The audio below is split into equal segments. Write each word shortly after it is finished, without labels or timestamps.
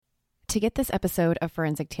To get this episode of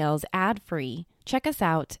Forensic Tales ad-free, check us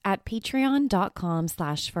out at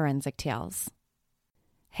patreon.com/Forensic Tales.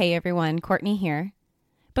 Hey everyone, Courtney here.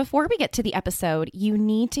 Before we get to the episode, you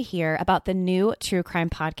need to hear about the new true crime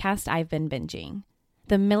podcast I've been binging,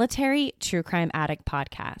 the Military True Crime Addict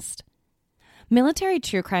podcast. Military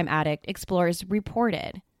True Crime Addict explores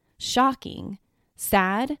reported, shocking,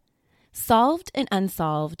 sad, solved and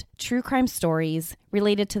unsolved true crime stories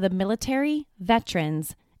related to the military,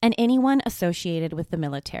 veterans, and anyone associated with the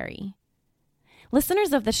military.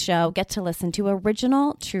 Listeners of the show get to listen to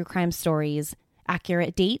original true crime stories,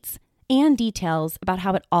 accurate dates, and details about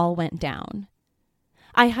how it all went down.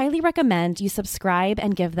 I highly recommend you subscribe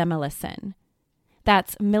and give them a listen.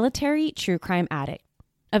 That's Military True Crime Addict,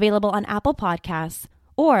 available on Apple Podcasts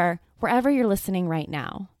or wherever you're listening right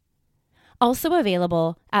now. Also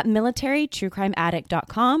available at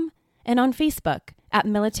militarytruecrimeaddict.com and on Facebook at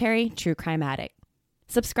Military True Crime Addict.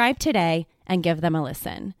 Subscribe today and give them a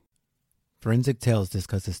listen. Forensic Tales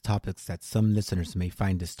discusses topics that some listeners may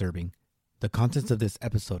find disturbing. The contents of this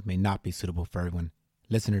episode may not be suitable for everyone.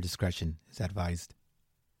 Listener discretion is advised.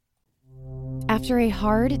 After a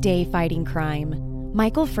hard day fighting crime,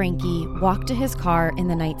 Michael Franke walked to his car in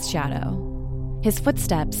the night's shadow. His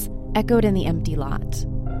footsteps echoed in the empty lot.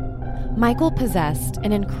 Michael possessed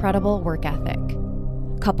an incredible work ethic,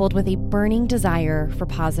 coupled with a burning desire for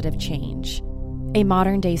positive change, a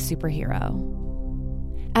modern-day superhero.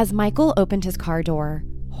 As Michael opened his car door,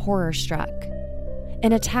 horror struck.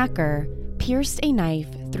 An attacker pierced a knife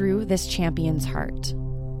through this champion's heart.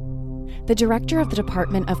 The director of the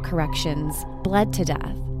Department of Corrections bled to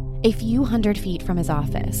death a few hundred feet from his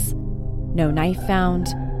office. No knife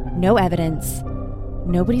found, no evidence.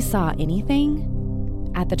 Nobody saw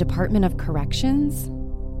anything at the Department of Corrections?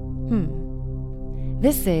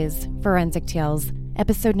 This is Forensic Tales,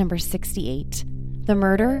 episode number 68, The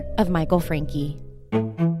Murder of Michael Franke.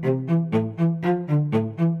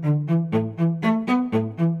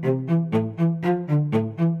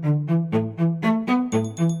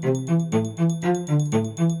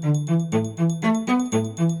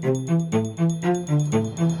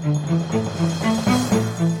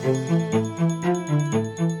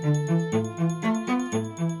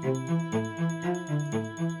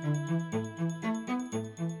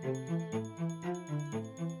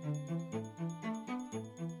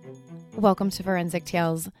 Welcome to Forensic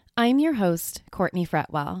Tales. I'm your host, Courtney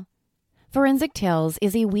Fretwell. Forensic Tales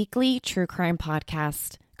is a weekly true crime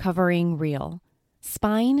podcast covering real,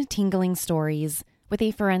 spine-tingling stories with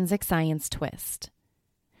a forensic science twist.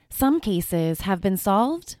 Some cases have been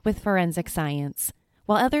solved with forensic science,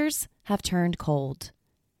 while others have turned cold.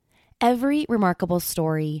 Every remarkable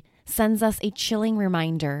story sends us a chilling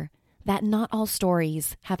reminder that not all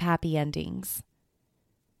stories have happy endings.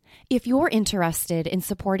 If you're interested in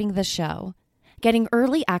supporting the show, getting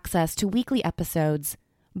early access to weekly episodes,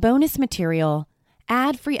 bonus material,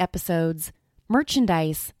 ad-free episodes,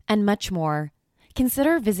 merchandise, and much more,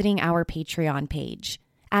 consider visiting our Patreon page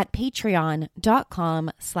at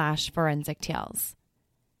patreon.com/Forensic Tales.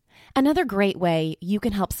 Another great way you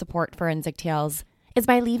can help support Forensic Tales is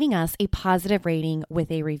by leaving us a positive rating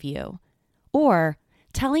with a review, or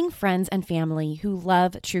telling friends and family who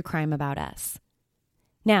love true crime about us.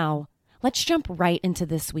 Now, let's jump right into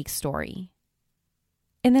this week's story.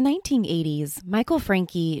 In the 1980s, Michael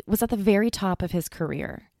Franke was at the very top of his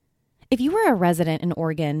career. If you were a resident in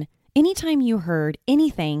Oregon, anytime you heard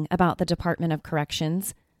anything about the Department of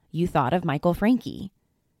Corrections, you thought of Michael Franke.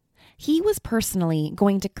 He was personally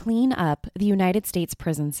going to clean up the United States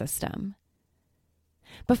prison system.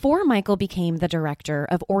 Before Michael became the director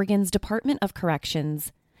of Oregon's Department of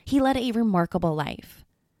Corrections, he led a remarkable life.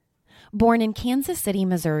 Born in Kansas City,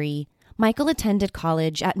 Missouri, Michael attended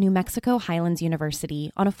college at New Mexico Highlands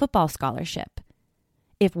University on a football scholarship.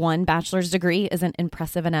 If one bachelor's degree isn't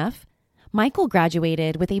impressive enough, Michael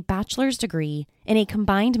graduated with a bachelor's degree in a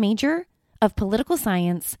combined major of political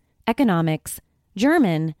science, economics,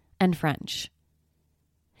 German, and French.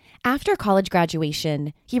 After college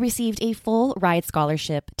graduation, he received a full ride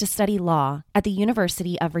scholarship to study law at the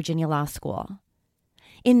University of Virginia Law School.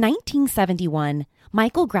 In 1971,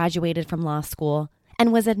 Michael graduated from law school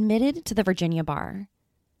and was admitted to the Virginia bar.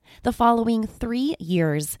 The following 3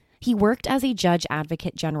 years, he worked as a judge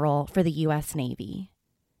advocate general for the U.S. Navy.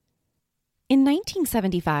 In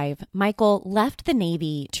 1975, Michael left the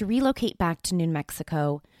Navy to relocate back to New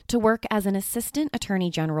Mexico to work as an assistant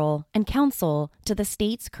attorney general and counsel to the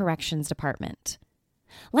state's corrections department.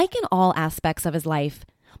 Like in all aspects of his life,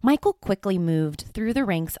 Michael quickly moved through the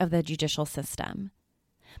ranks of the judicial system.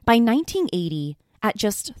 By 1980, at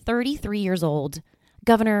just 33 years old,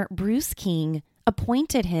 Governor Bruce King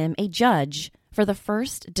appointed him a judge for the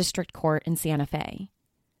First District Court in Santa Fe.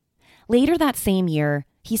 Later that same year,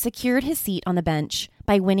 he secured his seat on the bench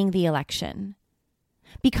by winning the election.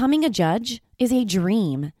 Becoming a judge is a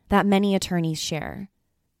dream that many attorneys share.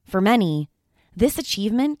 For many, this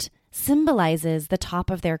achievement symbolizes the top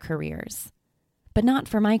of their careers. But not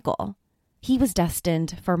for Michael. He was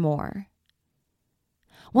destined for more.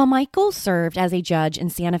 While Michael served as a judge in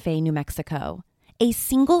Santa Fe, New Mexico, a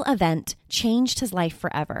single event changed his life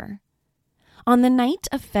forever. On the night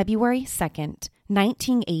of February 2nd,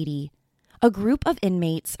 1980, a group of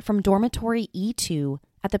inmates from dormitory E2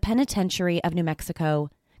 at the Penitentiary of New Mexico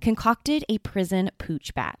concocted a prison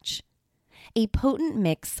pooch batch, a potent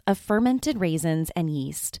mix of fermented raisins and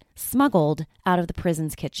yeast smuggled out of the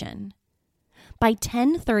prison's kitchen. By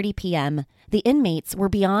 10:30 p.m., the inmates were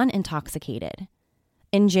beyond intoxicated.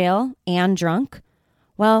 In jail and drunk?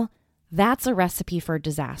 Well, that's a recipe for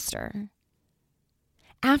disaster.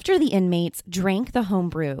 After the inmates drank the home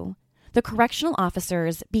brew, the correctional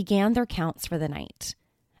officers began their counts for the night,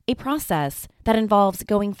 a process that involves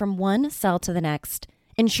going from one cell to the next,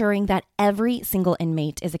 ensuring that every single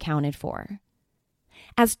inmate is accounted for.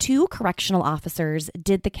 As 2 correctional officers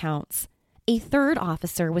did the counts, a 3rd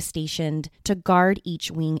officer was stationed to guard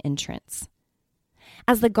each wing entrance.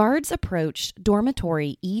 As the guards approached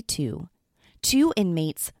dormitory E2, 2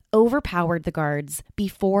 inmates overpowered the guards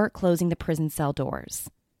before closing the prison cell doors.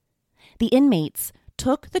 The inmates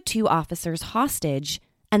took the 2 officers hostage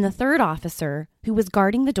and the 3rd officer who was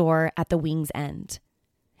guarding the door at the wing's end,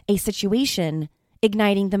 a situation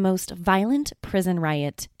igniting the most violent prison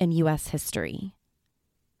riot in U.S. history.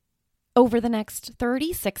 Over the next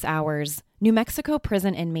 36 hours, New Mexico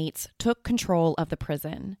prison inmates took control of the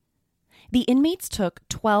prison. The inmates took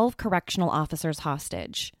 12 correctional officers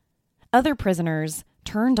hostage. Other prisoners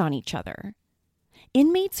turned on each other.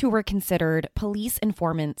 Inmates who were considered police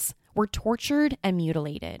informants were tortured and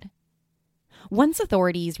mutilated. Once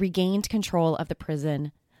authorities regained control of the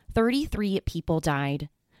prison, 33 people died,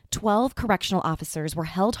 12 correctional officers were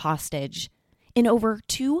held hostage, and over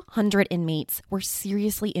 200 inmates were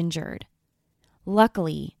seriously injured.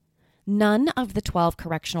 Luckily, none of the 12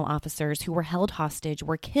 correctional officers who were held hostage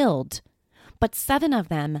were killed, but 7 of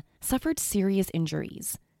them suffered serious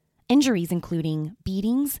injuries including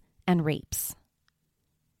beatings and rapes.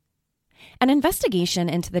 An investigation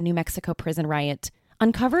into the New Mexico prison riot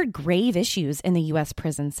uncovered grave issues in the U.S.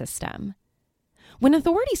 prison system. When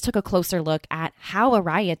authorities took a closer look at how a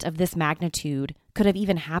riot of this magnitude could have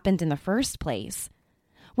even happened in the first place,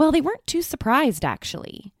 well, they weren't too surprised,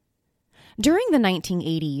 actually. During the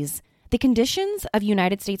 1980s, the conditions of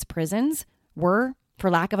United States prisons were, for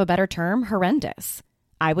lack of a better term, horrendous.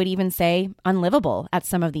 I would even say unlivable at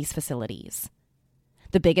some of these facilities.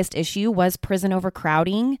 The biggest issue was prison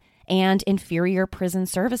overcrowding and inferior prison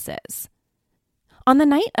services. On the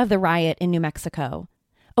night of the riot in New Mexico,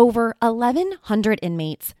 over 1,100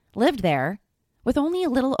 inmates lived there with only a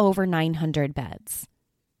little over 900 beds.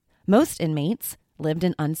 Most inmates lived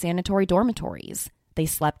in unsanitary dormitories. They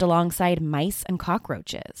slept alongside mice and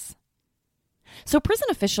cockroaches. So prison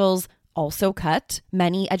officials also cut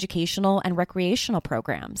many educational and recreational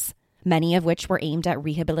programs, many of which were aimed at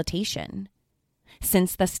rehabilitation.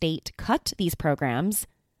 Since the state cut these programs,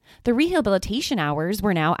 the rehabilitation hours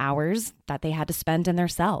were now hours that they had to spend in their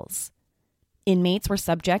cells. Inmates were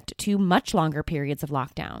subject to much longer periods of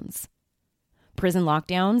lockdowns. Prison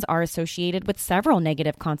lockdowns are associated with several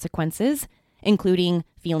negative consequences, including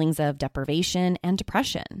feelings of deprivation and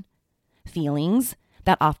depression, feelings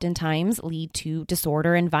that oftentimes lead to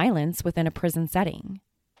disorder and violence within a prison setting.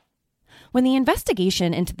 When the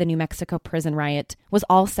investigation into the New Mexico prison riot was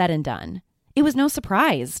all said and done, it was no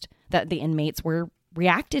surprise that the inmates were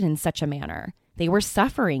reacted in such a manner. They were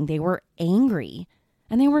suffering, they were angry,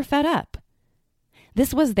 and they were fed up.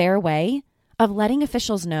 This was their way of letting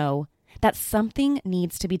officials know that something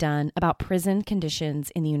needs to be done about prison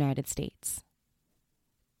conditions in the United States.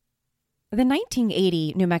 The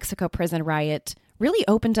 1980 New Mexico prison riot really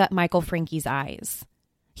opened up Michael Francke's eyes.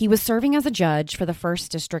 He was serving as a judge for the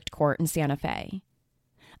First District Court in Santa Fe.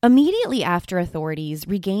 Immediately after authorities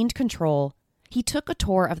regained control, he took a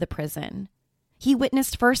tour of the prison. He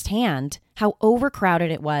witnessed firsthand how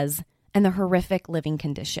overcrowded it was and the horrific living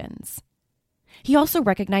conditions. He also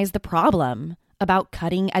recognized the problem about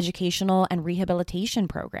cutting educational and rehabilitation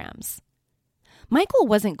programs. Michael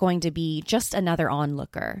wasn't going to be just another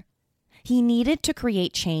onlooker. He needed to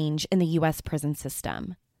create change in the U.S. prison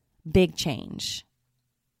system. Big change.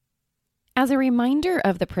 As a reminder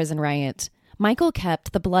of the prison riot, Michael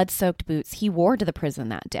kept the blood-soaked boots he wore to the prison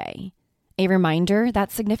that day. A reminder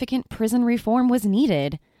that significant prison reform was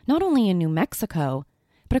needed not only in New Mexico,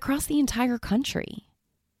 but across the entire country.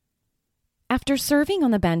 After serving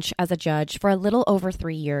on the bench as a judge for a little over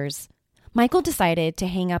 3 years, Michael decided to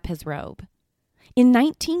hang up his robe. In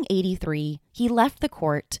 1983, he left the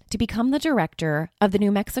court to become the director of the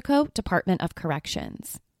New Mexico Department of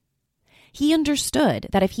Corrections. He understood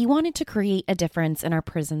that if he wanted to create a difference in our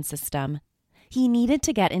prison system, he needed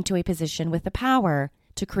to get into a position with the power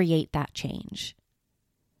to create that change.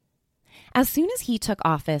 As soon as he took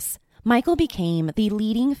office, Michael became the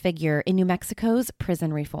leading figure in New Mexico's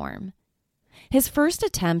prison reform. His first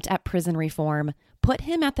attempt at prison reform put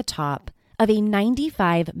him at the top of a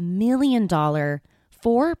 $95 million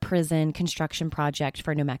four-prison construction project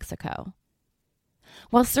for New Mexico.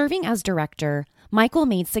 While serving as director, Michael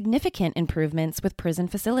made significant improvements with prison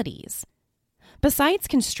facilities. Besides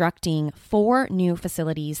constructing 4 new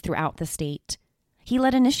facilities throughout the state, he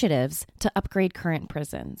led initiatives to upgrade current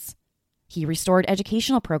prisons. He restored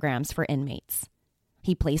educational programs for inmates.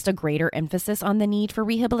 He placed a greater emphasis on the need for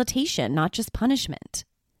rehabilitation, not just punishment.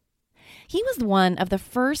 He was one of the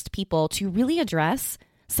first people to really address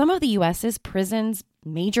some of the U.S.'s prisons'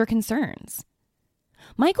 major concerns.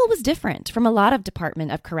 Michael was different from a lot of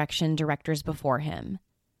Department of Correction directors before him.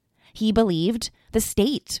 He believed the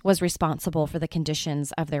state was responsible for the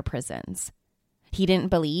conditions of their prisons. He didn't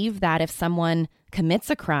believe that if someone commits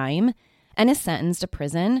a crime and is sentenced to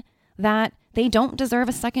prison, that they don't deserve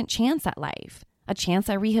a second chance at life, a chance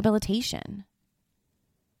at rehabilitation.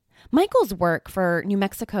 Michael's work for New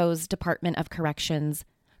Mexico's Department of Corrections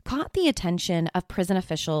caught the attention of prison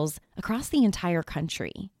officials across the entire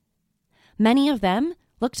country. Many of them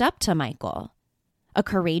looked up to Michael, a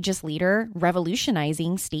courageous leader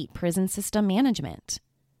revolutionizing state prison system management.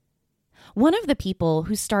 One of the people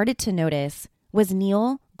who started to notice was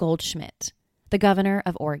Neil Goldschmidt, the governor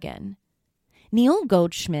of Oregon. Neil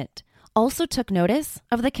Goldschmidt also took notice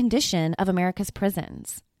of the condition of America's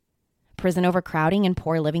prisons. Prison overcrowding and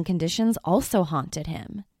poor living conditions also haunted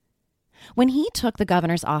him. When he took the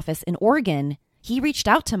governor's office in Oregon, he reached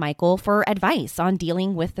out to Michael for advice on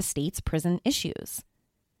dealing with the state's prison issues.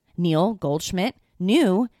 Neil Goldschmidt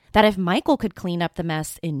knew that if Michael could clean up the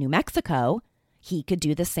mess in New Mexico, he could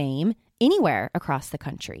do the same anywhere across the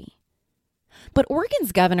country. But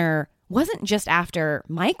Oregon's governor wasn't just after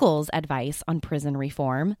Michael's advice on prison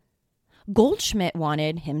reform. Goldschmidt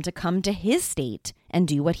wanted him to come to his state and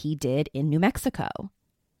do what he did in New Mexico.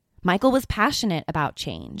 Michael was passionate about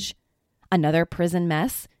change. Another prison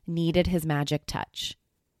mess needed his magic touch.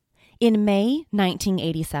 In May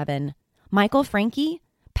 1987, Michael Franke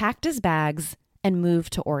packed his bags and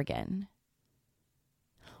moved to Oregon.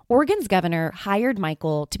 Oregon's governor hired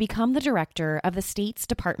Michael to become the director of the state's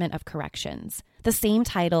Department of Corrections, the same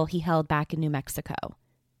title he held back in New Mexico.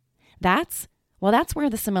 That's where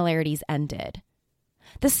the similarities ended.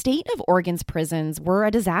 The state of Oregon's prisons were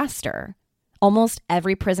a disaster. Almost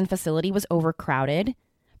every prison facility was overcrowded.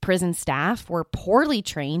 Prison staff were poorly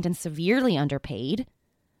trained and severely underpaid.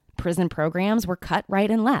 Prison programs were cut right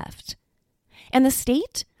and left. And the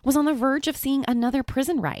state was on the verge of seeing another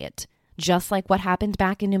prison riot, just like what happened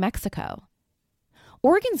back in New Mexico.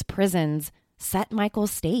 Oregon's prisons set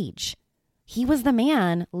Michael's stage. He was the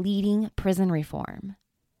man leading prison reform.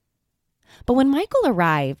 But when Michael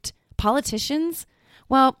arrived,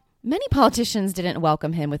 many politicians didn't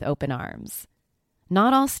welcome him with open arms.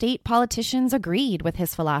 Not all state politicians agreed with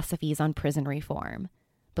his philosophies on prison reform.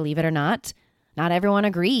 Believe it or not everyone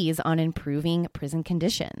agrees on improving prison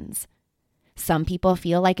conditions. Some people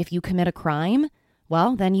feel like if you commit a crime,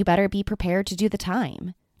 well, then you better be prepared to do the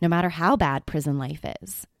time, no matter how bad prison life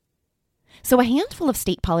is. So a handful of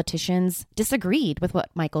state politicians disagreed with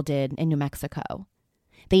what Michael did in New Mexico.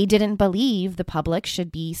 They didn't believe the public should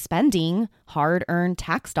be spending hard-earned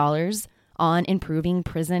tax dollars on improving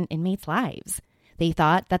prison inmates' lives. They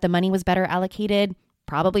thought that the money was better allocated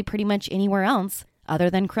probably pretty much anywhere else other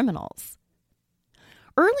than criminals.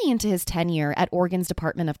 Early into his tenure at Oregon's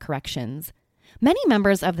Department of Corrections, many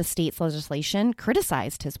members of the state's legislation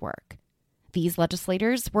criticized his work. These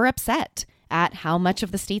legislators were upset at how much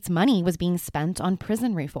of the state's money was being spent on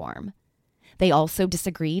prison reform. They also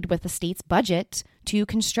disagreed with the state's budget to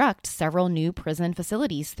construct several new prison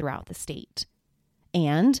facilities throughout the state.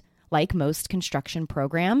 And, like most construction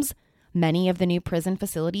programs, many of the new prison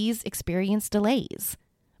facilities experienced delays,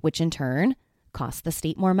 which in turn cost the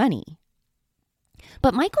state more money.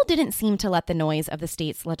 But Michael didn't seem to let the noise of the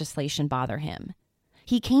state's legislation bother him.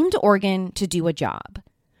 He came to Oregon to do a job,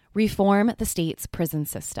 reform the state's prison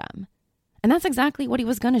system. And that's exactly what he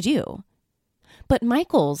was going to do. But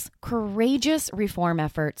Michael's courageous reform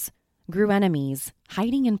efforts grew enemies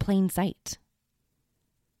hiding in plain sight.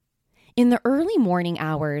 In the early morning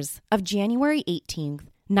hours of January 18th,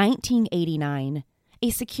 1989, a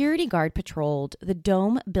security guard patrolled the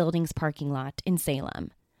Dome Building's parking lot in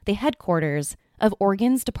Salem, the headquarters of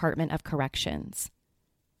Oregon's Department of Corrections.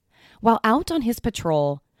 While out on his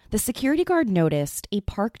patrol, the security guard noticed a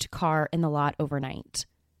parked car in the lot overnight.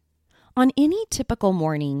 On any typical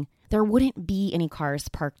morning, there wouldn't be any cars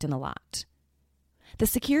parked in the lot. The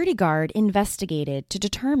security guard investigated to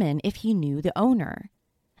determine if he knew the owner,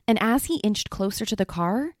 and as he inched closer to the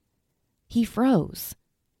car, he froze.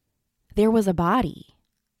 There was a body.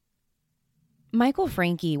 Michael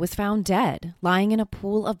Franke was found dead, lying in a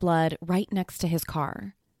pool of blood right next to his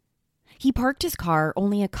car. He parked his car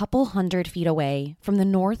only a couple 100 feet away from the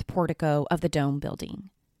north portico of the Dome building.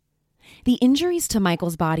 The injuries to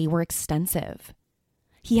Michael's body were extensive.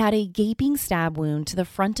 He had a gaping stab wound to the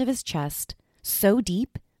front of his chest, so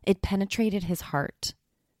deep it penetrated his heart.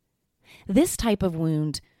 This type of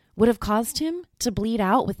wound would have caused him to bleed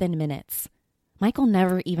out within minutes. Michael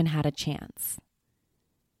never even had a chance.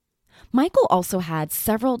 Michael also had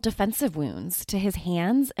several defensive wounds to his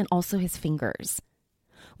hands and also his fingers.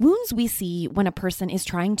 Wounds we see when a person is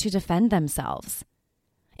trying to defend themselves.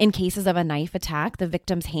 In cases of a knife attack, the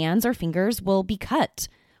victim's hands or fingers will be cut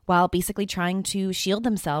while basically trying to shield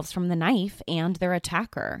themselves from the knife and their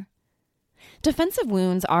attacker. Defensive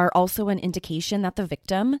wounds are also an indication that the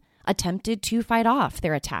victim attempted to fight off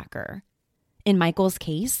their attacker. In Michael's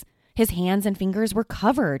case, his hands and fingers were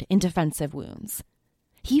covered in defensive wounds.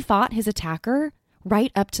 He fought his attacker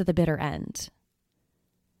right up to the bitter end.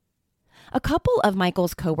 A couple of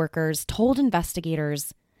Michael's coworkers told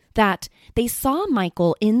investigators that they saw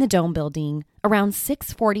Michael in the Dome building around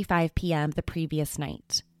 6:45 p.m. the previous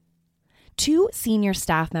night. 2 senior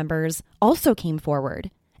staff members also came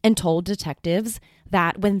forward and told detectives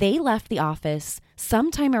that when they left the office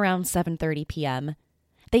sometime around 7:30 p.m.,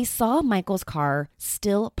 they saw Michael's car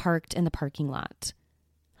still parked in the parking lot.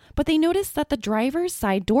 But they noticed that the driver's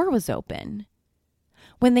side door was open.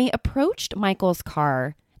 When they approached Michael's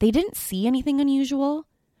car, they didn't see anything unusual.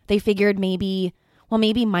 They figured maybe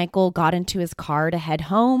Michael got into his car to head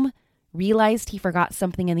home, realized he forgot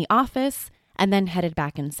something in the office, and then headed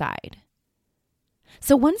back inside.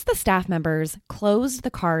 So once the staff members closed the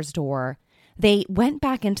car's door, they went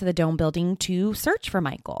back into the Dome building to search for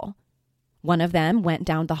Michael. One of them went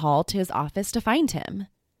down the hall to his office to find him,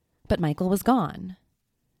 but Michael was gone.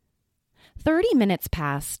 30 minutes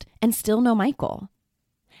passed and still no Michael.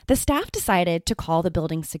 The staff decided to call the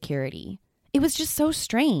building security. It was just so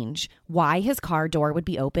strange why his car door would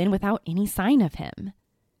be open without any sign of him.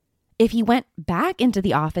 If he went back into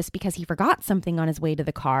the office because he forgot something on his way to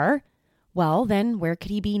the car, well, then where could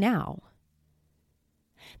he be now?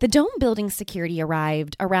 The Dome building security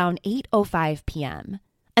arrived around 8:05 p.m.,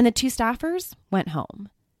 and the 2 staffers went home.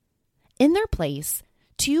 In their place,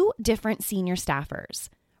 2 different senior staffers,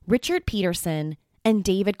 Richard Peterson and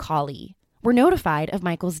David Cawley, were notified of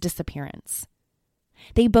Michael's disappearance.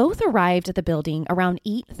 They both arrived at the building around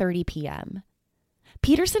 8:30 p.m.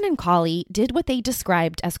 Peterson and Cawley did what they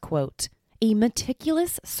described as, quote, a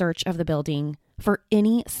meticulous search of the building for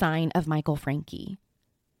any sign of Michael Franke.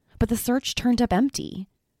 But the search turned up empty.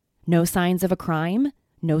 No signs of a crime,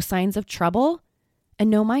 no signs of trouble, and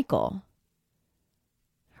no Michael.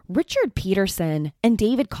 Richard Peterson and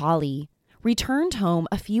David Cawley returned home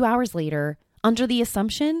a few hours later under the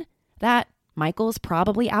assumption that Michael's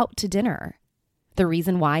probably out to dinner. The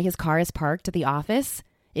reason why his car is parked at the office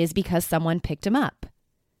is because someone picked him up.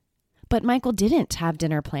 But Michael didn't have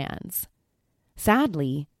dinner plans.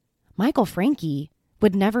 Sadly, Michael Franke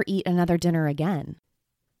would never eat another dinner again.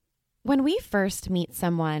 When we first meet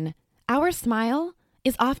someone, our smile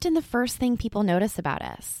is often the first thing people notice about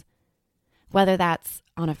us. Whether that's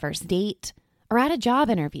on a first date or at a job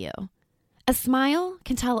interview, a smile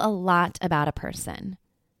can tell a lot about a person.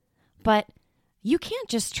 But you can't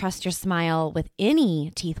just trust your smile with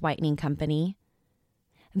any teeth whitening company.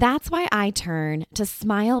 That's why I turn to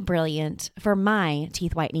Smile Brilliant for my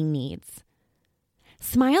teeth whitening needs.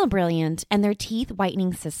 Smile Brilliant and their teeth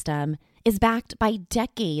whitening system is backed by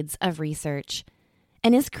decades of research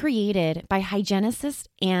and is created by hygienists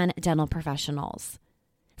and dental professionals.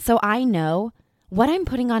 So I know what I'm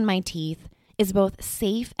putting on my teeth is both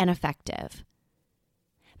safe and effective.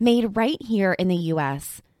 Made right here in the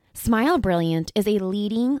U.S., Smile Brilliant is a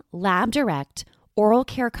leading lab-direct oral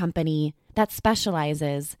care company that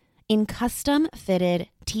specializes in custom-fitted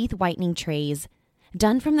teeth whitening trays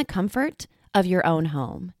done from the comfort of your own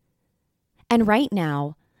home. And right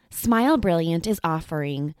now, Smile Brilliant is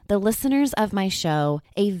offering the listeners of my show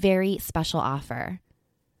a very special offer.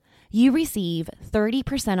 You receive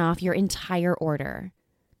 30% off your entire order.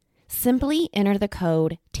 simply enter the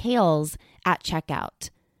code TALES at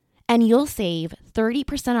checkout, and you'll save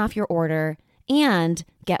 30% off your order and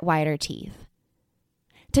get whiter teeth.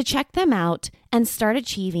 To check them out and start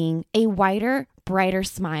achieving a whiter, brighter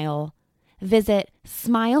smile, visit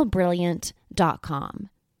SmileBrilliant.com.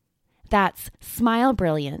 That's Smile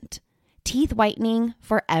Brilliant, teeth whitening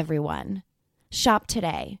for everyone. Shop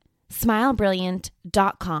today,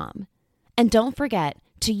 SmileBrilliant.com. And don't forget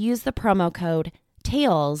to use the promo code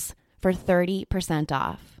TALES for 30%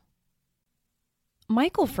 off.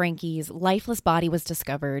 Michael Francke's lifeless body was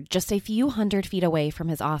discovered just a few hundred feet away from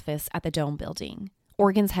his office at the Dome Building,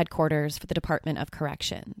 Oregon's headquarters for the Department of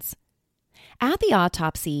Corrections. At the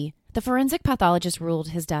autopsy, the forensic pathologist ruled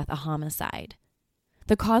his death a homicide.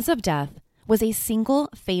 The cause of death was a single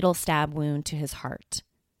fatal stab wound to his heart.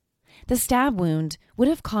 The stab wound would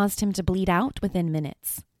have caused him to bleed out within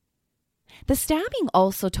minutes. The stabbing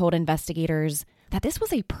also told investigators that this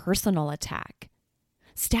was a personal attack.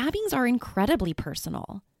 Stabbings are incredibly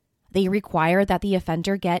personal. They require that the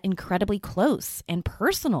offender get incredibly close and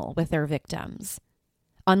personal with their victims.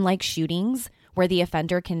 Unlike shootings, where the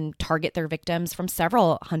offender can target their victims from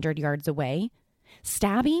several hundred yards away,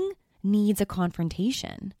 stabbing needs a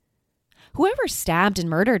confrontation. Whoever stabbed and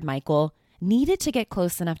murdered Michael needed to get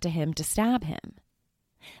close enough to him to stab him.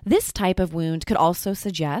 This type of wound could also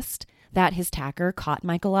suggest that his attacker caught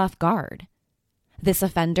Michael off guard. This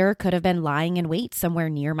offender could have been lying in wait somewhere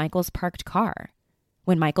near Michael's parked car.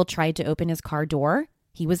 When Michael tried to open his car door,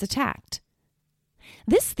 he was attacked.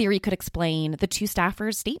 This theory could explain the two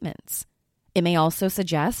staffers' statements. It may also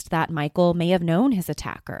suggest that Michael may have known his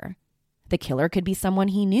attacker. The killer could be someone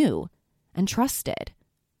he knew and trusted.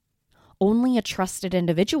 Only a trusted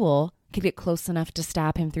individual could get close enough to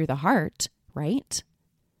stab him through the heart, right?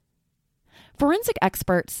 Forensic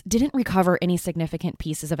experts didn't recover any significant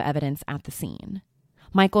pieces of evidence at the scene.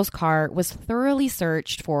 Michael's car was thoroughly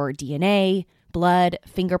searched for DNA, blood,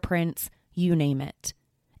 fingerprints, you name it.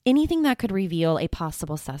 Anything that could reveal a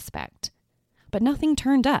possible suspect. But nothing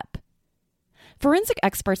turned up. Forensic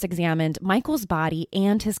experts examined Michael's body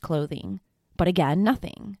and his clothing, but again,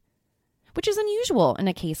 nothing. Which is unusual in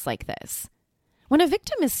a case like this. When a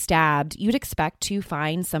victim is stabbed, you'd expect to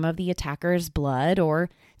find some of the attacker's blood or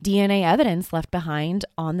DNA evidence left behind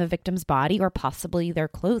on the victim's body or possibly their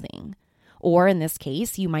clothing. Or in this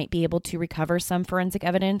case, you might be able to recover some forensic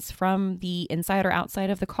evidence from the inside or outside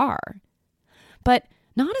of the car. But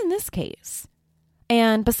not in this case.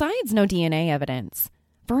 And besides no DNA evidence,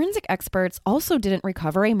 forensic experts also didn't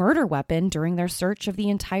recover a murder weapon during their search of the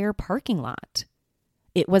entire parking lot.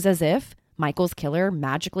 It was as if Michael's killer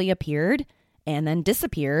magically appeared and then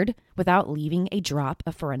disappeared without leaving a drop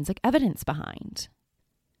of forensic evidence behind.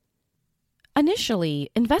 Initially,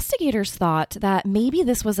 investigators thought that maybe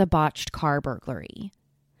this was a botched car burglary.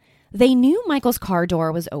 They knew Michael's car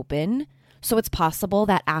door was open, so it's possible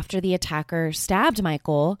that after the attacker stabbed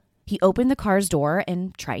Michael, he opened the car's door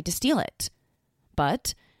and tried to steal it.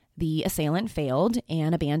 But the assailant failed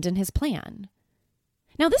and abandoned his plan.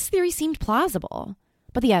 Now, this theory seemed plausible,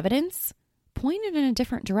 but the evidence pointed in a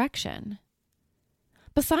different direction.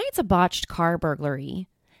 Besides a botched car burglary,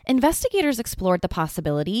 investigators explored the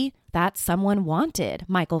possibility that someone wanted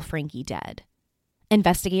Michael Frankke dead.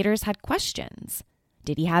 Investigators had questions.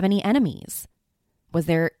 Did he have any enemies? Was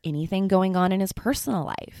there anything going on in his personal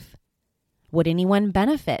life? Would anyone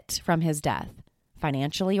benefit from his death,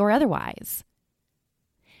 financially or otherwise?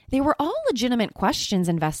 They were all legitimate questions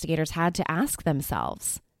investigators had to ask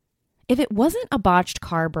themselves. If it wasn't a botched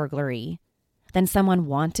car burglary, then someone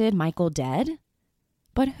wanted Michael dead?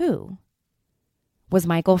 But who? Was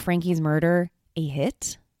Michael Frankke's murder a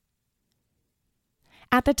hit?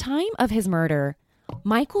 At the time of his murder,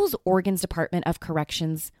 Michael's Oregon's Department of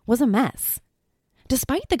Corrections was a mess.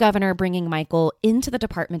 Despite the governor bringing Michael into the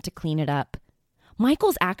department to clean it up,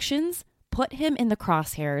 Michael's actions put him in the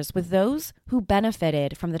crosshairs with those who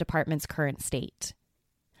benefited from the department's current state.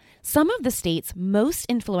 Some of the state's most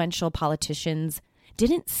influential politicians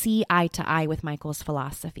didn't see eye to eye with Michael's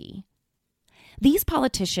philosophy. These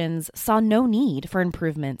politicians saw no need for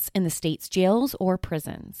improvements in the state's jails or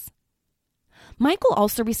prisons. Michael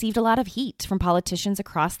also received a lot of heat from politicians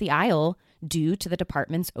across the aisle due to the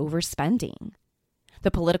department's overspending.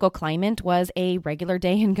 The political climate was a regular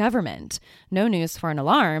day in government, no news for an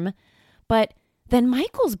alarm, but then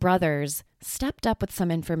Michael's brothers stepped up with some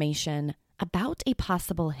information about a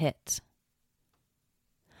possible hit.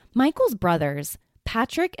 Michael's brothers,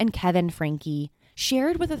 Patrick and Kevin Frankke,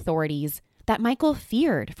 shared with authorities that Michael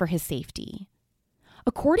feared for his safety.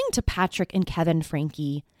 According to Patrick and Kevin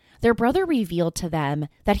Frankke, their brother revealed to them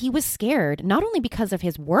that he was scared not only because of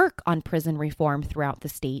his work on prison reform throughout the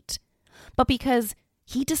state, but because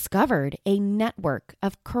he discovered a network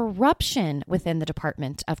of corruption within the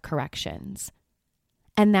Department of Corrections.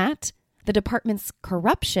 And that the department's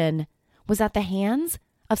corruption was at the hands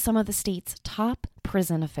of some of the state's top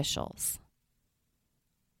prison officials.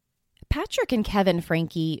 Patrick and Kevin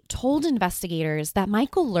Franke told investigators that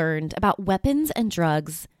Michael learned about weapons and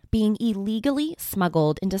drugs being illegally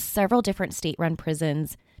smuggled into several different state-run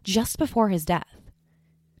prisons just before his death.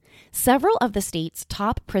 Several of the state's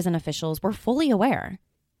top prison officials were fully aware.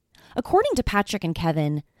 According to Patrick and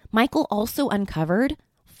Kevin, Michael also uncovered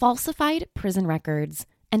falsified prison records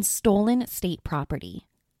and stolen state property.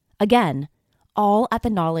 Again, all at the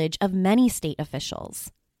knowledge of many state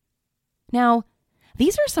officials. Now,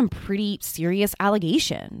 these are some pretty serious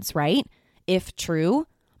allegations, right? If true,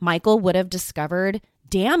 Michael would have discovered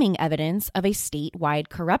damning evidence of a statewide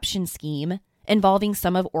corruption scheme involving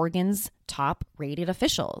some of Oregon's top-rated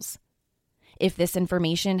officials. If this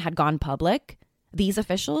information had gone public, these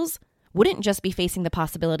officials wouldn't just be facing the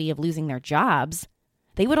possibility of losing their jobs,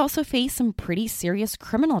 they would also face some pretty serious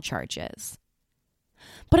criminal charges.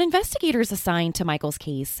 But investigators assigned to Michael's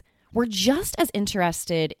case were just as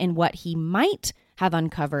interested in what he might have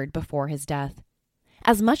uncovered before his death,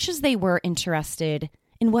 as much as they were interested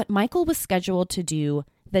in what Michael was scheduled to do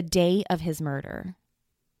the day of his murder.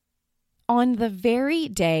 On the very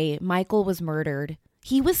day Michael was murdered,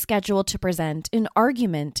 he was scheduled to present an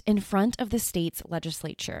argument in front of the state's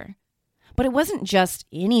legislature. But it wasn't just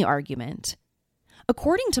any argument.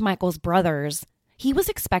 According to Michael's brothers, he was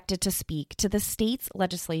expected to speak to the state's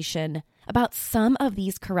legislation about some of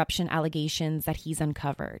these corruption allegations that he's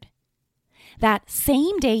uncovered. That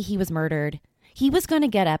same day he was murdered, he was going to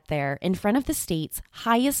get up there in front of the state's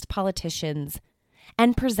highest politicians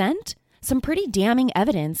and present some pretty damning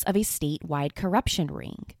evidence of a statewide corruption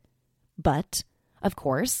ring. But, of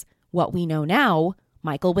course, what we know now,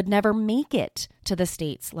 Michael would never make it to the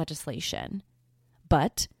state's legislation.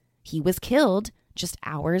 But he was killed just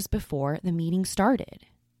hours before the meeting started.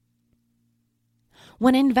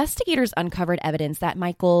 When investigators uncovered evidence that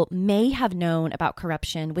Michael may have known about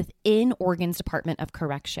corruption within Oregon's Department of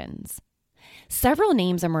Corrections, several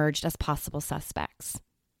names emerged as possible suspects.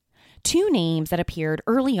 Two names that appeared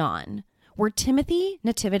early on were Timothy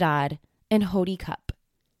Natividad and Hody Cupp.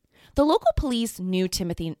 The local police knew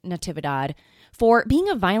Timothy Natividad for being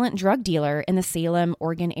a violent drug dealer in the Salem,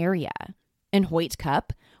 Oregon area, and Hoyt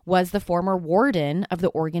Cupp was the former warden of the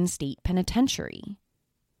Oregon State Penitentiary.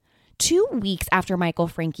 2 weeks after Michael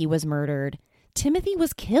Franke was murdered, Timothy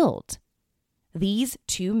was killed. These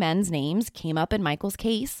two men's names came up in Michael's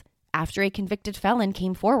case after a convicted felon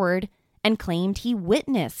came forward and claimed he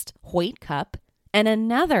witnessed Hoyt Cupp and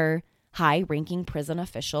another high-ranking prison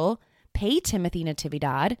official pay Timothy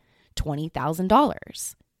Natividad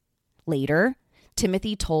 $20,000. Later,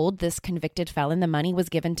 Timothy told this convicted felon the money was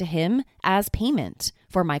given to him as payment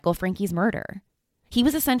for Michael Franke's murder. He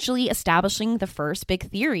was essentially establishing the first big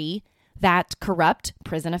theory that corrupt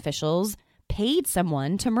prison officials paid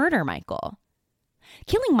someone to murder Michael.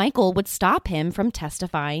 Killing Michael would stop him from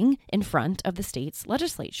testifying in front of the state's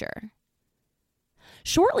legislature.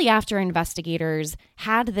 Shortly after investigators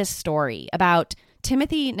had this story about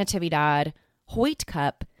Timothy Natividad, Hoyt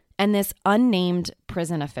Cupp, and this unnamed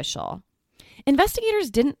prison official,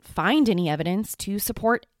 investigators didn't find any evidence to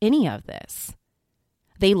support any of this.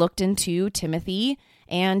 They looked into Timothy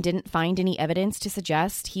and didn't find any evidence to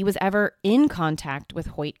suggest he was ever in contact with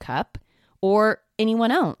Hoyt Cupp or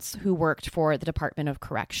anyone else who worked for the Department of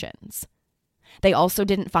Corrections. They also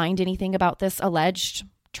didn't find anything about this alleged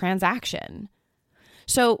transaction.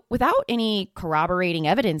 So without any corroborating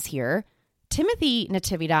evidence here, Timothy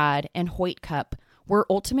Natividad and Hoyt Cupp were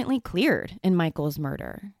ultimately cleared in Michael's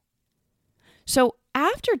murder. So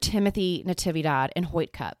after Timothy Natividad and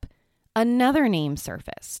Hoyt Cupp, another name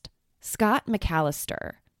surfaced, Scott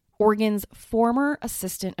McAllister, Oregon's former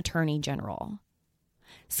Assistant Attorney General.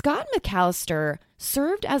 Scott McAllister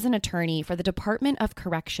served as an attorney for the Department of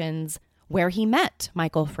Corrections where he met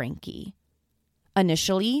Michael Franke.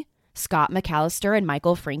 Initially, Scott McAllister and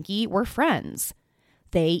Michael Franke were friends.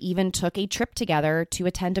 They even took a trip together to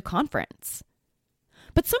attend a conference.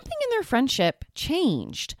 But something in their friendship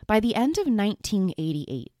changed by the end of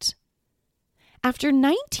 1988. After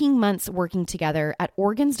 19 months working together at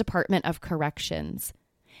Oregon's Department of Corrections,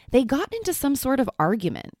 they got into some sort of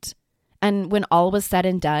argument. And when all was said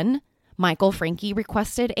and done, Michael Franke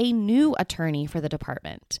requested a new attorney for the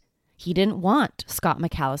department. He didn't want Scott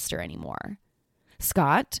McAllister anymore.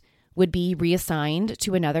 Scott would be reassigned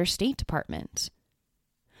to another state department.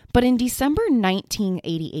 But in December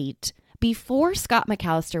 1988, before Scott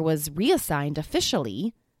McAllister was reassigned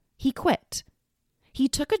officially, he quit. He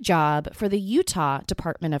took a job for the Utah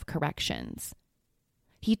Department of Corrections.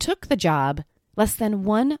 He took the job less than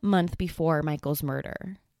 1 month before Michael's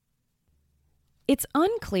murder. It's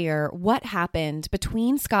unclear what happened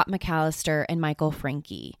between Scott McAllister and Michael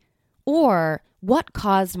Franke, or what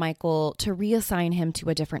caused Michael to reassign him to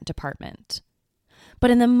a different department.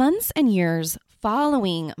 But in the months and years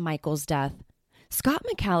following Michael's death, Scott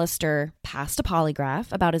McAllister passed a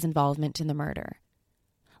polygraph about his involvement in the murder.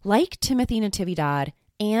 Like Timothy Natividad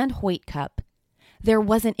and Hoyt Cupp, there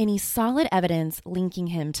wasn't any solid evidence linking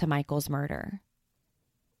him to Michael's murder.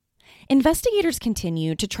 Investigators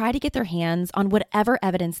continued to try to get their hands on whatever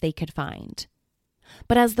evidence they could find.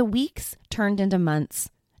 But as the weeks turned into months,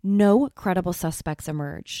 no credible suspects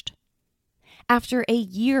emerged. After a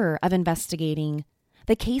year of investigating,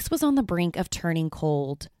 the case was on the brink of turning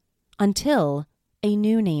cold until a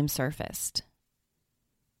new name surfaced.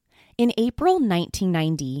 In April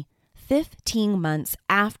 1990, 15 months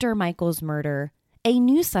after Michael's murder, a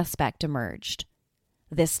new suspect emerged.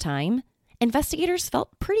 This time, investigators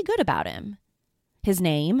felt pretty good about him. His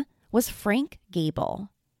name was Frank Gable.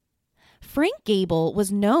 Frank Gable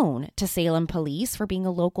was known to Salem police for being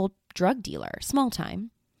a local drug dealer, small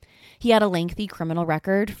time. He had a lengthy criminal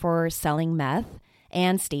record for selling meth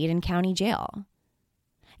and stayed in county jail.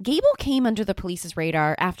 Gable came under the police's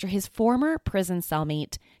radar after his former prison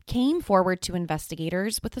cellmate came forward to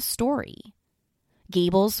investigators with a story.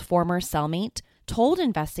 Gable's former cellmate told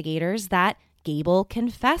investigators that Gable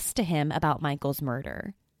confessed to him about Michael's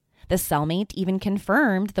murder. The cellmate even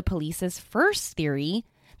confirmed the police's first theory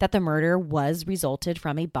that the murder was resulted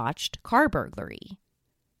from a botched car burglary.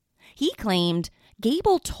 He claimed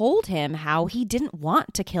Gable told him how he didn't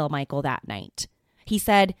want to kill Michael that night. He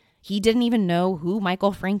said he didn't even know who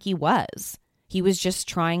Michael Franke was. He was just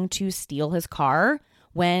trying to steal his car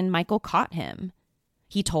when Michael caught him.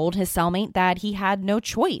 He told his cellmate that he had no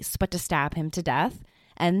choice but to stab him to death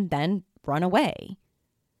and then run away.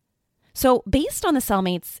 So based on the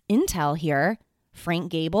cellmate's intel here,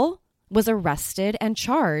 Frank Gable was arrested and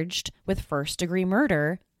charged with first-degree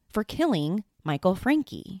murder for killing Michael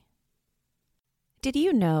Franke. Did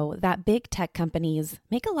you know that big tech companies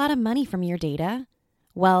make a lot of money from your data?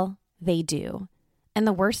 Well, they do. And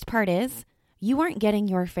the worst part is, you aren't getting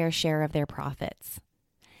your fair share of their profits.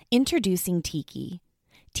 Introducing Tiki.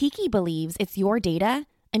 Tiki believes it's your data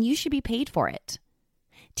and you should be paid for it.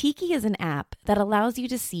 Tiki is an app that allows you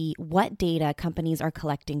to see what data companies are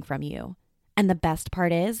collecting from you. And the best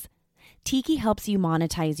part is, Tiki helps you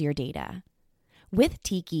monetize your data. With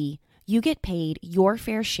Tiki, you get paid your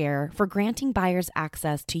fair share for granting buyers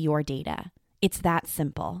access to your data. It's that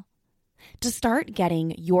simple. To start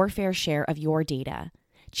getting your fair share of your data,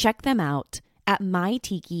 check them out at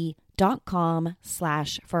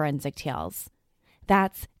mytiki.com/forensic tales.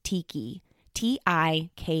 That's Tiki,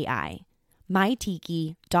 Tiki,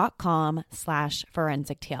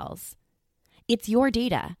 mytiki.com/forensic tales. It's your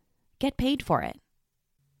data. Get paid for it.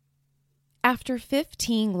 After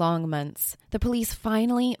 15 long months, the police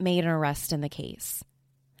finally made an arrest in the case.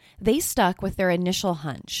 They stuck with their initial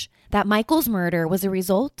hunch that Michael's murder was a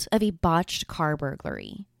result of a botched car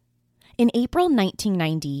burglary. In April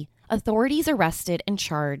 1990, authorities arrested and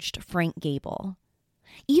charged Frank Gable.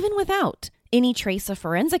 Even without any trace of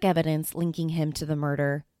forensic evidence linking him to the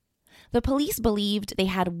murder, the police believed they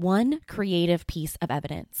had one creative piece of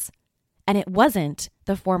evidence, and it wasn't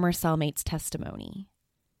the former cellmate's testimony.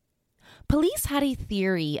 Police had a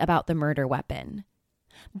theory about the murder weapon.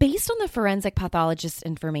 Based on the forensic pathologist's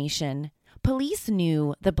information, police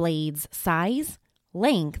knew the blade's size,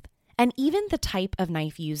 length, and even the type of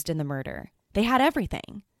knife used in the murder. They had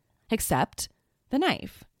everything, except the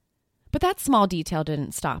knife. But that small detail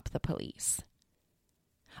didn't stop the police.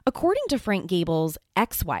 According to Frank Gable's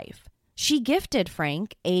ex-wife, she gifted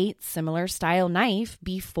Frank a similar style knife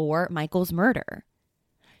before Michael's murder.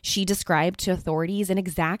 She described to authorities in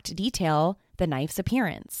exact detail the knife's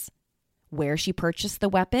appearance, where she purchased the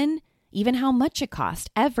weapon, even how much it cost,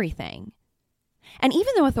 everything. And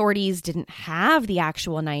even though authorities didn't have the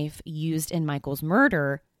actual knife used in Michael's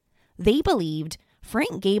murder, they believed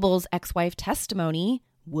Frank Gable's ex-wife testimony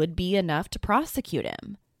would be enough to prosecute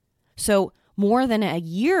him. So more than a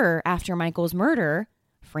year after Michael's murder,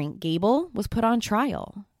 Frank Gable was put on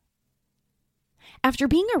trial. After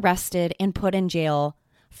being arrested and put in jail,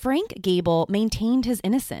 Frank Gable maintained his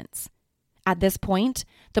innocence. At this point,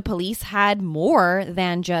 the police had more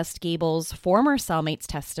than just Gable's former cellmate's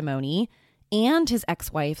testimony and his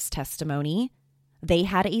ex-wife's testimony. They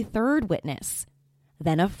had a third witness,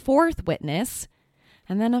 then a fourth witness,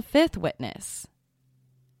 and then a fifth witness.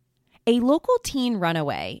 A local teen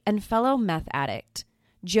runaway and fellow meth addict,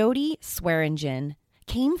 Jody Swearingen,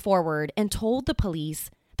 came forward and told the police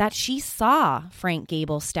that she saw Frank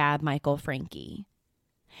Gable stab Michael Franke.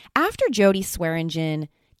 After Jody Swearingen,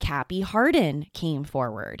 Cappy Hardin came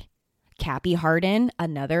forward. Cappy Hardin,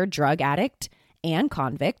 another drug addict and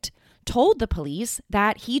convict, told the police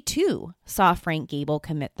that he too saw Frank Gable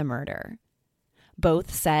commit the murder.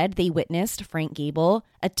 Both said they witnessed Frank Gable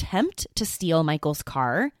attempt to steal Michael's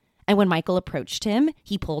car, and when Michael approached him,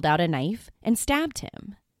 he pulled out a knife and stabbed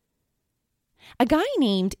him. A guy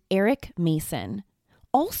named Eric Mason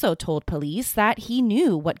also told police that he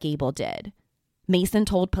knew what Gable did. Mason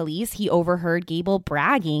told police he overheard Gable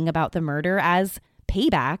bragging about the murder as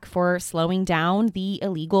payback for slowing down the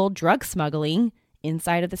illegal drug smuggling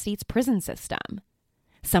inside of the state's prison system,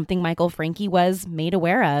 something Michael Franke was made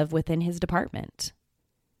aware of within his department.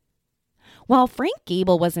 While Frank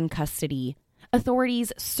Gable was in custody,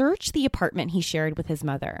 authorities searched the apartment he shared with his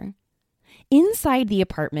mother. Inside the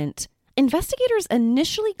apartment, investigators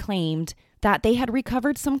initially claimed that they had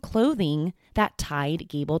recovered some clothing that tied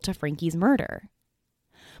Gable to Franke's murder.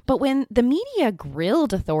 But when the media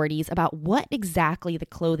grilled authorities about what exactly the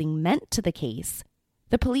clothing meant to the case,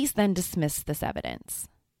 the police then dismissed this evidence.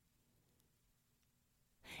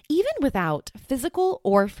 Even without physical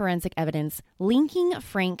or forensic evidence linking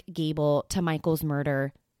Frank Gable to Michael's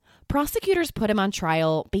murder, prosecutors put him on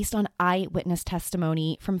trial based on eyewitness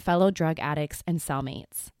testimony from fellow drug addicts and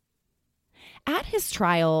cellmates. At his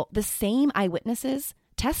trial, the same eyewitnesses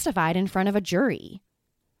testified in front of a jury.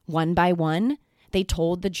 One by one, they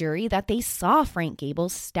told the jury that they saw Frank Gable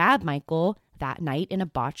stab Michael that night in a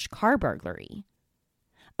botched car burglary.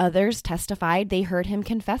 Others testified they heard him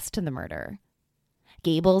confess to the murder.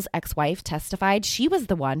 Gable's ex-wife testified she was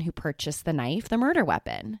the one who purchased the knife, the murder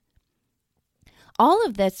weapon. All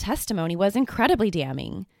of this testimony was incredibly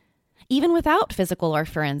damning, even without physical or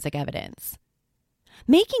forensic evidence.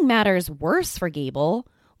 Making matters worse for Gable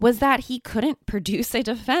was that he couldn't produce a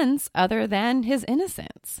defense other than his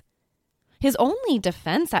innocence. His only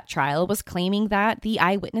defense at trial was claiming that the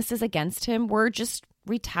eyewitnesses against him were just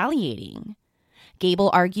retaliating. Gable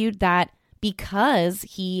argued that because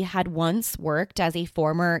he had once worked as a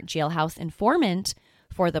former jailhouse informant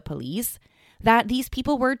for the police, that these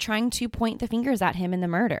people were trying to point the fingers at him in the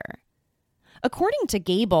murder. According to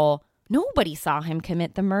Gable, nobody saw him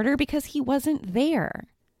commit the murder because he wasn't there.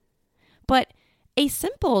 But a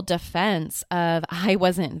simple defense of, I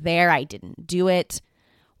wasn't there, I didn't do it,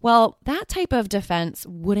 well, that type of defense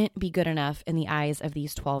wouldn't be good enough in the eyes of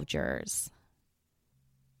these 12 jurors.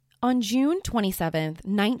 On June 27,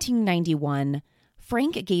 1991,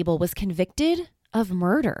 Frank Gable was convicted of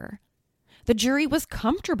murder. The jury was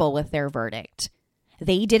comfortable with their verdict.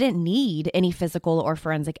 They didn't need any physical or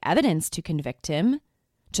forensic evidence to convict him.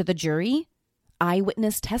 To the jury,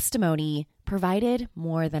 eyewitness testimony provided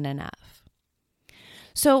more than enough.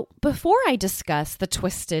 So before I discuss the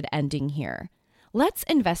twisted ending here, let's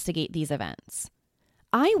investigate these events.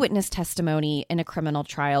 Eyewitness testimony in a criminal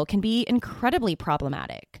trial can be incredibly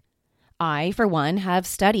problematic. I, for one, have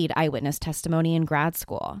studied eyewitness testimony in grad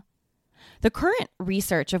school. The current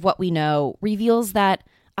research of what we know reveals that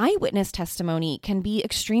eyewitness testimony can be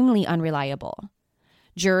extremely unreliable.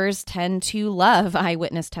 Jurors tend to love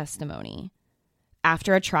eyewitness testimony.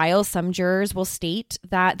 After a trial, some jurors will state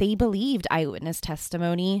that they believed eyewitness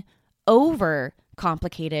testimony over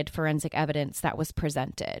complicated forensic evidence that was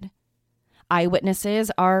presented.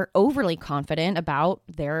 Eyewitnesses are overly confident about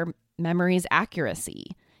their memory's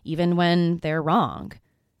accuracy, even when they're wrong.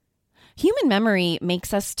 Human memory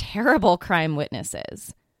makes us terrible crime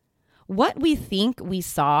witnesses. What we think we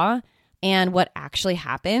saw and what actually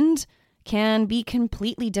happened can be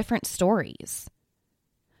completely different stories.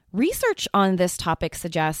 Research on this topic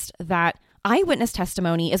suggests that eyewitness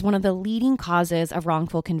testimony is one of the leading causes of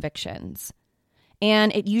wrongful convictions,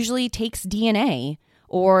 and it usually takes DNA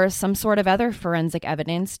or some sort of other forensic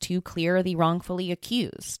evidence to clear the wrongfully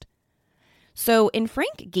accused. So in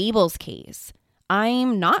Frank Gable's case,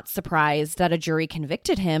 I'm not surprised that a jury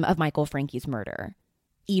convicted him of Michael Franke's murder,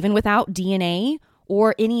 even without DNA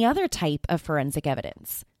or any other type of forensic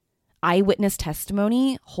evidence. Eyewitness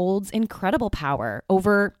testimony holds incredible power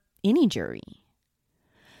over any jury.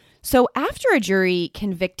 So after a jury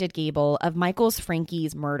convicted Gable of Michael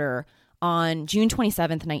Franke's murder on June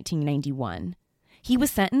 27, 1991, he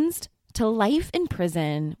was sentenced to life in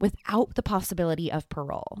prison without the possibility of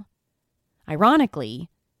parole. Ironically,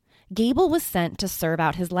 Gable was sent to serve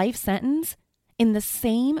out his life sentence in the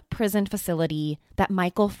same prison facility that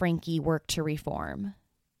Michael Franke worked to reform.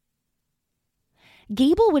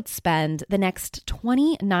 Gable would spend the next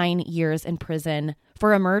 29 years in prison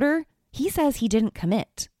for a murder he says he didn't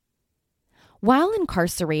commit. While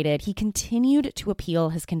incarcerated, he continued to appeal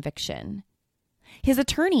his conviction. His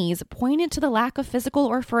attorneys pointed to the lack of physical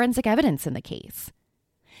or forensic evidence in the case.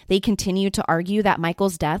 They continued to argue that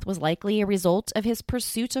Michael's death was likely a result of his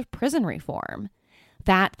pursuit of prison reform,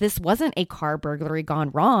 that this wasn't a car burglary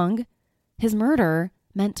gone wrong. His murder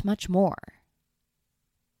meant much more.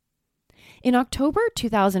 In October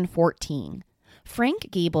 2014, Frank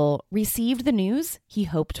Gable received the news he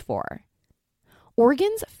hoped for.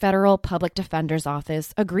 Oregon's Federal Public Defender's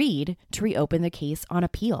Office agreed to reopen the case on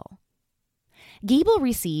appeal. Gable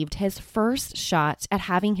received his first shot at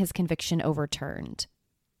having his conviction overturned.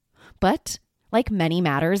 But, like many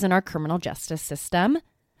matters in our criminal justice system,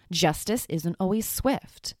 justice isn't always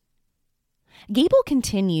swift. Gable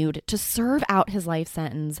continued to serve out his life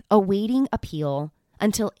sentence, awaiting appeal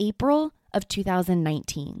until April of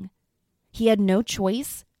 2019. He had no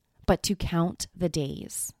choice but to count the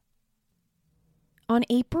days. On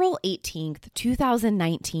April 18th,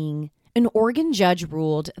 2019, an Oregon judge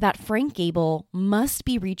ruled that Frank Gable must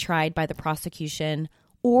be retried by the prosecution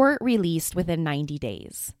or released within 90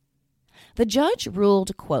 days. The judge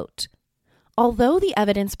ruled, quote, "Although the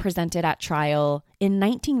evidence presented at trial in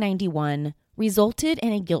 1991 resulted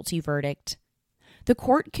in a guilty verdict, the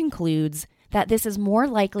court concludes that this is more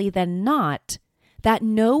likely than not that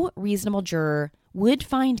no reasonable juror would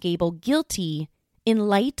find Gable guilty in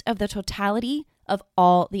light of the totality of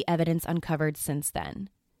all the evidence uncovered since then."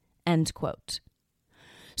 End quote.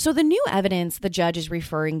 So the new evidence the judge is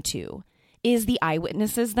referring to is the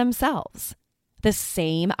eyewitnesses themselves, the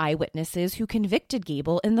same eyewitnesses who convicted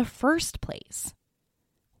Gable in the first place.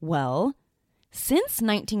 Well, since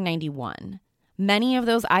 1991, many of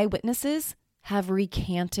those eyewitnesses have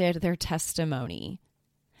recanted their testimony.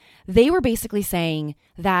 They were basically saying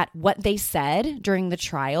that what they said during the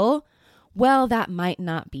trial, well, that might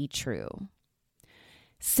not be true.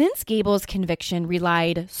 Since Gable's conviction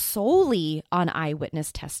relied solely on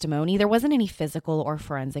eyewitness testimony, there wasn't any physical or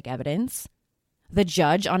forensic evidence. The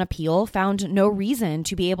judge on appeal found no reason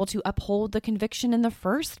to be able to uphold the conviction in the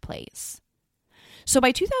first place. So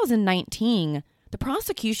by 2019, the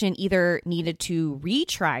prosecution either needed to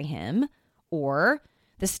retry him or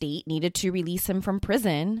the state needed to release him from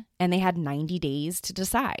prison, and they had 90 days to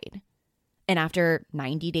decide. And after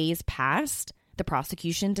 90 days passed, the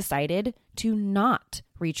prosecution decided to not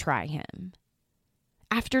retry him.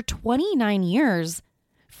 After 29 years,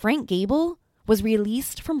 Frank Gable was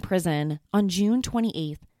released from prison on June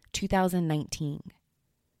 28, 2019.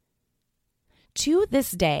 To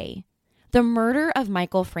this day, the murder of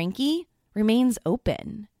Michael Franke remains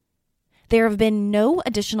open. There have been no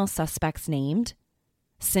additional suspects named.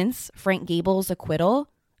 Since Frank Gable's acquittal,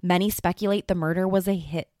 many speculate the murder was a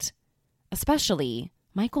hit, especially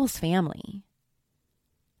Michael's family.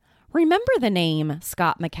 Remember the name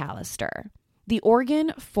Scott McAllister, the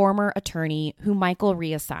Oregon former attorney who Michael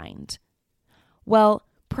reassigned? Well,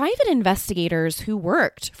 private investigators who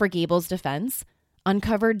worked for Gable's defense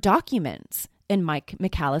uncovered documents in Mike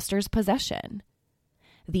McAllister's possession.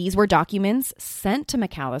 These were documents sent to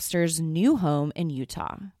McAllister's new home in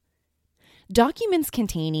Utah. Documents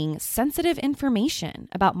containing sensitive information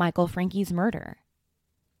about Michael Franke's murder.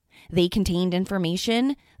 They contained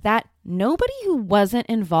information that nobody who wasn't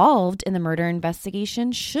involved in the murder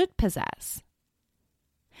investigation should possess.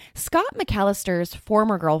 Scott McAllister's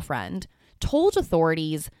former girlfriend told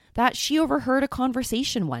authorities that she overheard a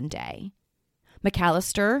conversation one day.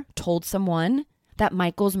 McAllister told someone that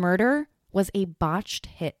Michael's murder was a botched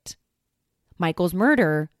hit. Michael's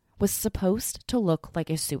murder was supposed to look like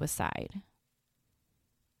a suicide.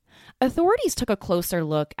 Authorities took a closer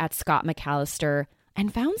look at Scott McAllister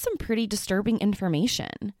and found some pretty disturbing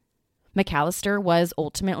information. McAllister was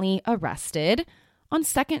ultimately arrested on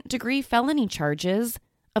second-degree felony charges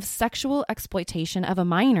of sexual exploitation of a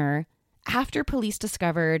minor after police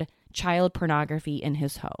discovered child pornography in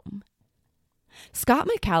his home. Scott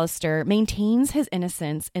McAllister maintains his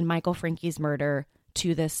innocence in Michael Franke's murder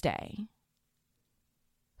to this day.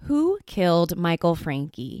 Who killed Michael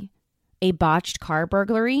Franke? A botched car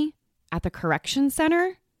burglary at the correction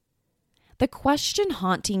center? The question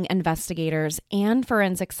haunting investigators and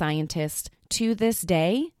forensic scientists to this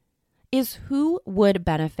day is who would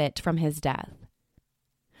benefit from his death.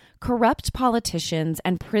 Corrupt politicians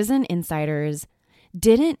and prison insiders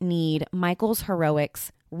didn't need Michael's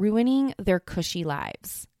heroics ruining their cushy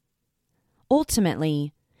lives.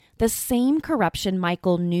 Ultimately, the same corruption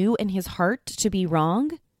Michael knew in his heart to be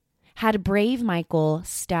wrong had brave Michael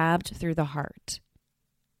stabbed through the heart.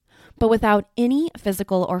 But without any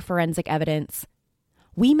physical or forensic evidence,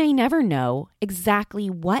 we may never know exactly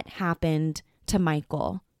what happened to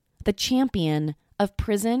Michael, the champion of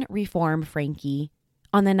prison reform Frankie,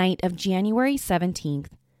 on the night of January 17th,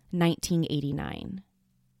 1989.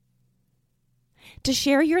 To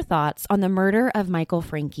share your thoughts on the murder of Michael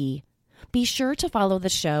Frankie, be sure to follow the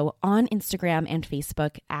show on Instagram and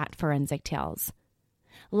Facebook at Forensic Tales.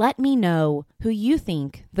 Let me know who you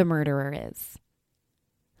think the murderer is.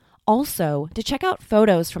 Also, to check out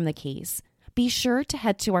photos from the case, be sure to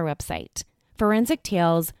head to our website,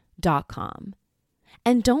 forensictales.com.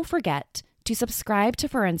 And don't forget to subscribe to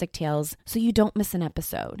Forensic Tales so you don't miss an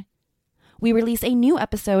episode. We release a new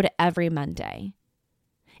episode every Monday.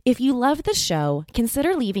 If you love the show,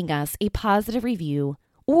 consider leaving us a positive review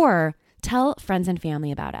or tell friends and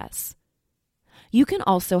family about us. You can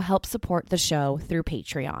also help support the show through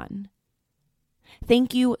Patreon.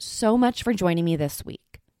 Thank you so much for joining me this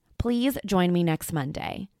week. Please join me next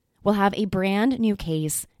Monday. We'll have a brand new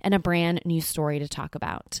case and a brand new story to talk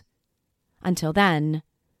about. Until then,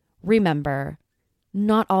 remember,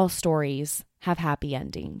 not all stories have happy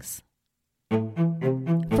endings.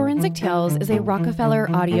 Forensic Tales is a Rockefeller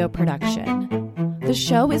audio production. The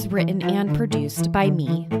show is written and produced by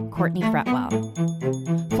me, Courtney Fretwell.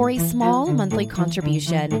 For a small monthly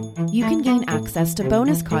contribution, you can gain access to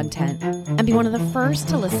bonus content and be one of the first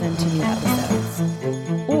to listen to new episodes.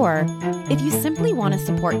 Or, if you simply want to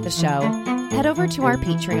support the show, head over to our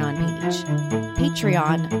Patreon page,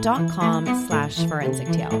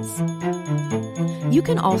 patreon.com/Forensic Tales. You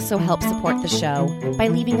can also help support the show by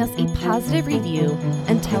leaving us a positive review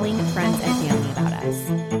and telling friends and family about us.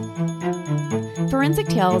 Forensic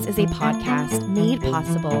Tales is a podcast made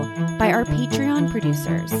possible by our Patreon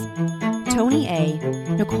producers, Tony A.,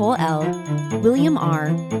 Nicole L., William R.,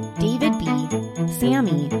 David B.,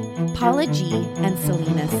 Sammy, Paula G., and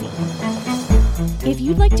Selena C. If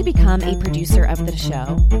you'd like to become a producer of the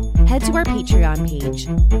show, head to our Patreon page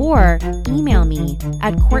or email me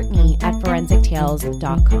at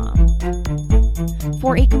courtney@forensictales.com.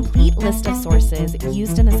 For a complete list of sources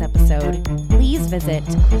used in this episode, please visit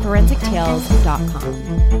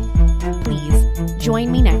forensictales.com. Please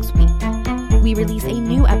join me next week. We release a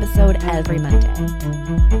new episode every Monday.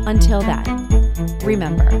 Until then,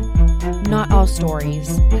 remember, not all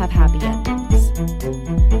stories have happy endings.